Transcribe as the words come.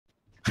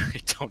I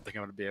don't think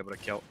I'm gonna be able to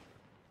kill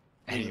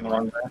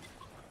anyone.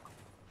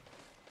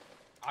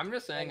 I'm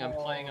just saying I'm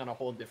playing on a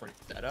whole different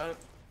setup.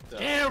 So.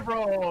 Yeah,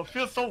 bro. It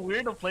feels so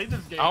weird to play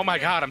this game. Oh my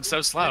god, I'm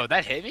so slow.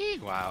 That hit me?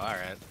 Wow,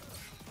 alright.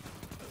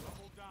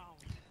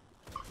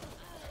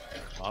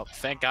 Well,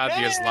 thank God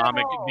the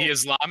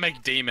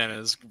Islamic demon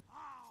is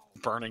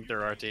burning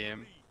through our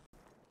team.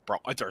 Bro,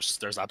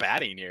 there's a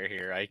baddie near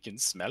here. I can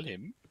smell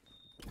him.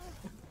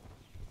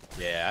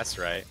 Yeah, that's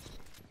right.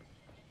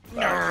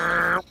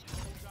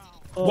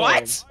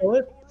 What?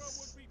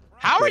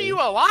 How are you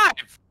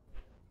alive?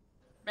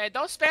 Man,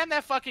 don't spam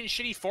that fucking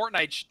shitty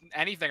Fortnite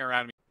anything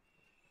around me.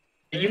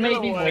 You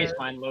made me waste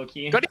mine,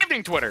 Loki. Good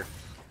evening, Twitter.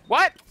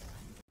 What?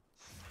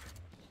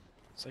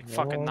 It's like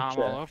fucking Nom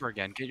all over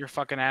again. Get your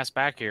fucking ass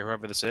back here,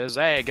 whoever this is.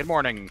 Hey, good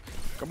morning.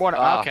 Good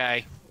morning.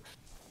 Okay.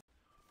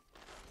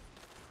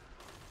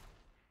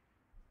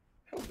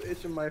 The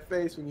itch in my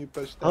face when you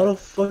pushed that. How the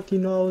fuck you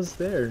know I was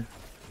there?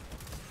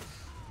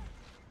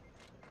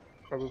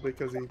 Probably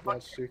because he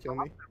wants to kill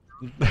me.